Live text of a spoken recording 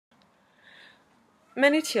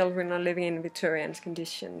many children are living in Victorian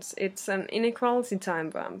conditions. It's an inequality time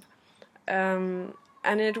bomb.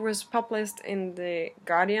 And it was published in The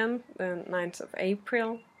Guardian, the 9th of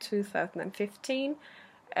April 2015,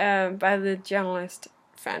 by the journalist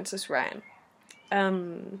Francis Ryan.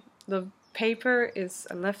 The paper is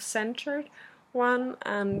a left-centered one,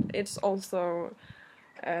 and it's also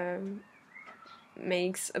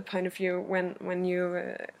makes a point of view when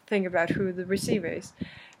you think about who the receiver is.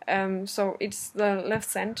 So it's the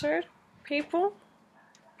left-centered people,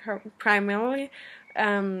 primarily,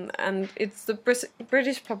 and it's the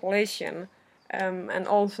British population, and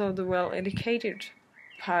also the well-educated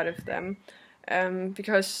part of them,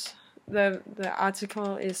 because the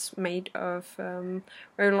article is made of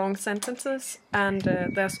very long sentences, and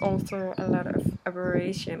there's also a lot of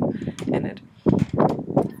aberration in it.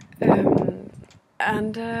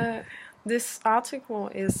 This article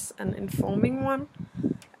is an informing one.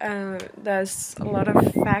 There's a lot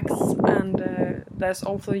of facts, and there's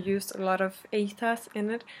also used a lot of ethos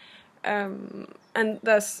in it, and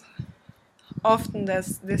there's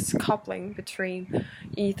this coupling between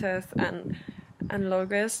ethos and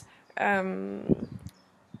logos,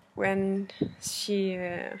 when she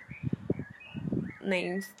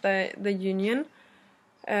names the union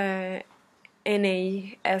NASUYYT,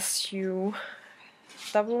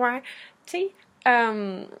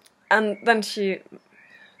 and then she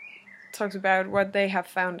talks about what they have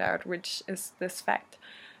found out, which is this fact.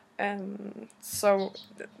 So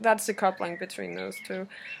that's the coupling between those two.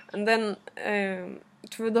 And then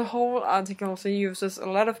through the whole article she uses a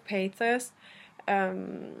lot of pathos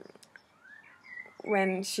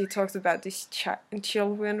when she talks about these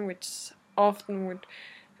children, which often would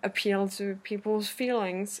appeal to people's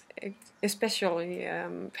feelings, especially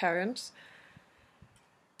parents.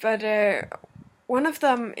 But one of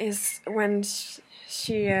them is when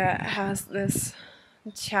she has this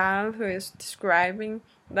child who is describing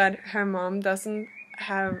that her mom doesn't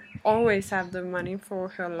always have the money for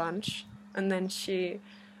her lunch, and then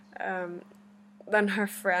then her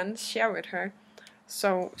friends share with her,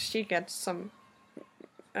 so she gets some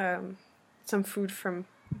food from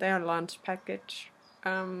their lunch package,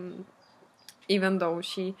 even though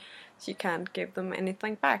she can't give them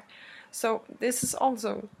anything back. So this is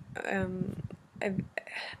also a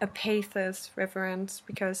pathos reference,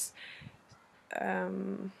 because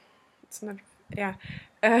it's not, yeah.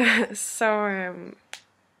 Yeah,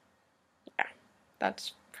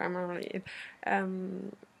 that's primarily it.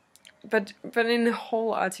 But in the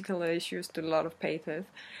whole article it's used a lot of pathos,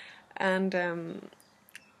 and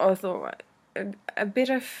also a bit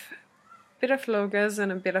of logos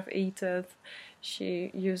and a bit of ethos.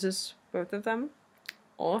 She uses both of them,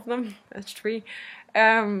 all of them. That's three.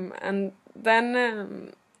 And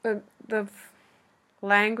then the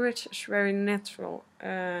language is very natural.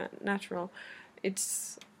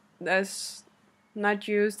 There's not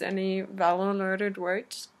used any vowel-loaded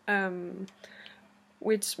words,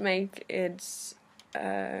 which make it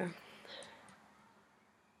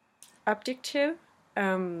objective,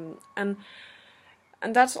 and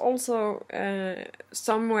that's also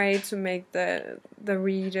some way to make the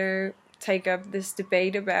reader take up this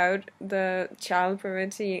debate about the child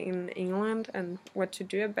poverty in England and what to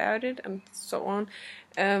do about it, and so on.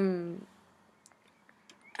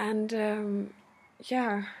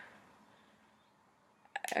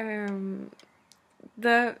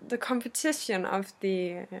 The competition of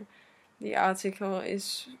the article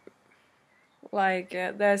is like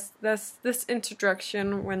there's this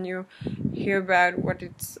introduction when you hear about what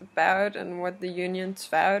it's about and what the unions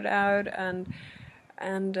found out, and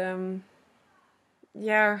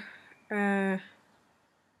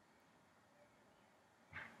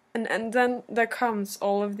then there comes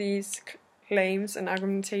all of these claims and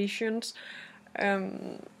argumentations,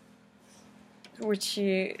 which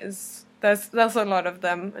there's a lot of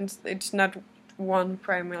them, and it's not one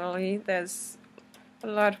primarily. There's a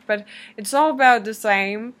lot, but it's all about the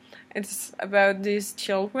same. It's about these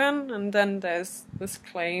children, and then there's this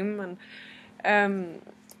claim, and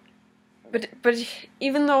but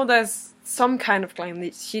even though there's some kind of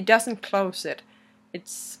claim, she doesn't close it.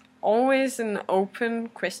 It's always an open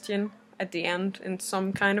question at the end in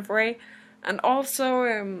some kind of way, and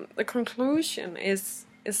also the conclusion is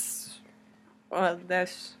well,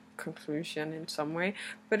 there's conclusion in some way,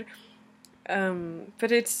 but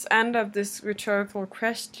it's end of this rhetorical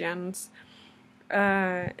questions.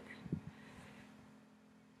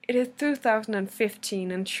 It is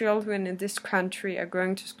 2015, and children in this country are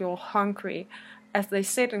going to school hungry as they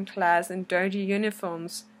sit in class in dirty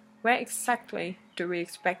uniforms. Where exactly do we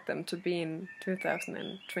expect them to be in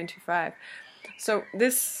 2025? So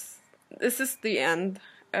this this is the end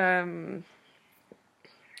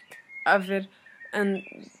of it, and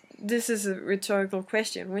this is a rhetorical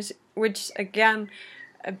question, which again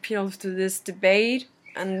appeals to this debate,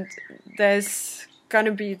 and there's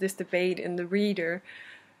gonna be this debate in the reader,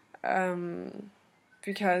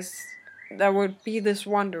 because there would be this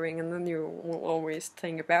wondering, and then you will always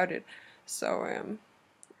think about it. So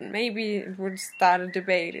maybe it would start a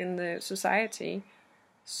debate in the society.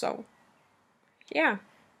 So yeah,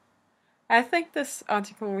 I think this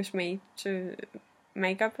article was made to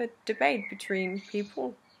make up a debate between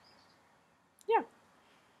people. Yeah.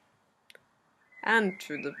 And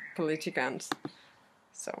to the politicians.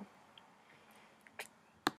 So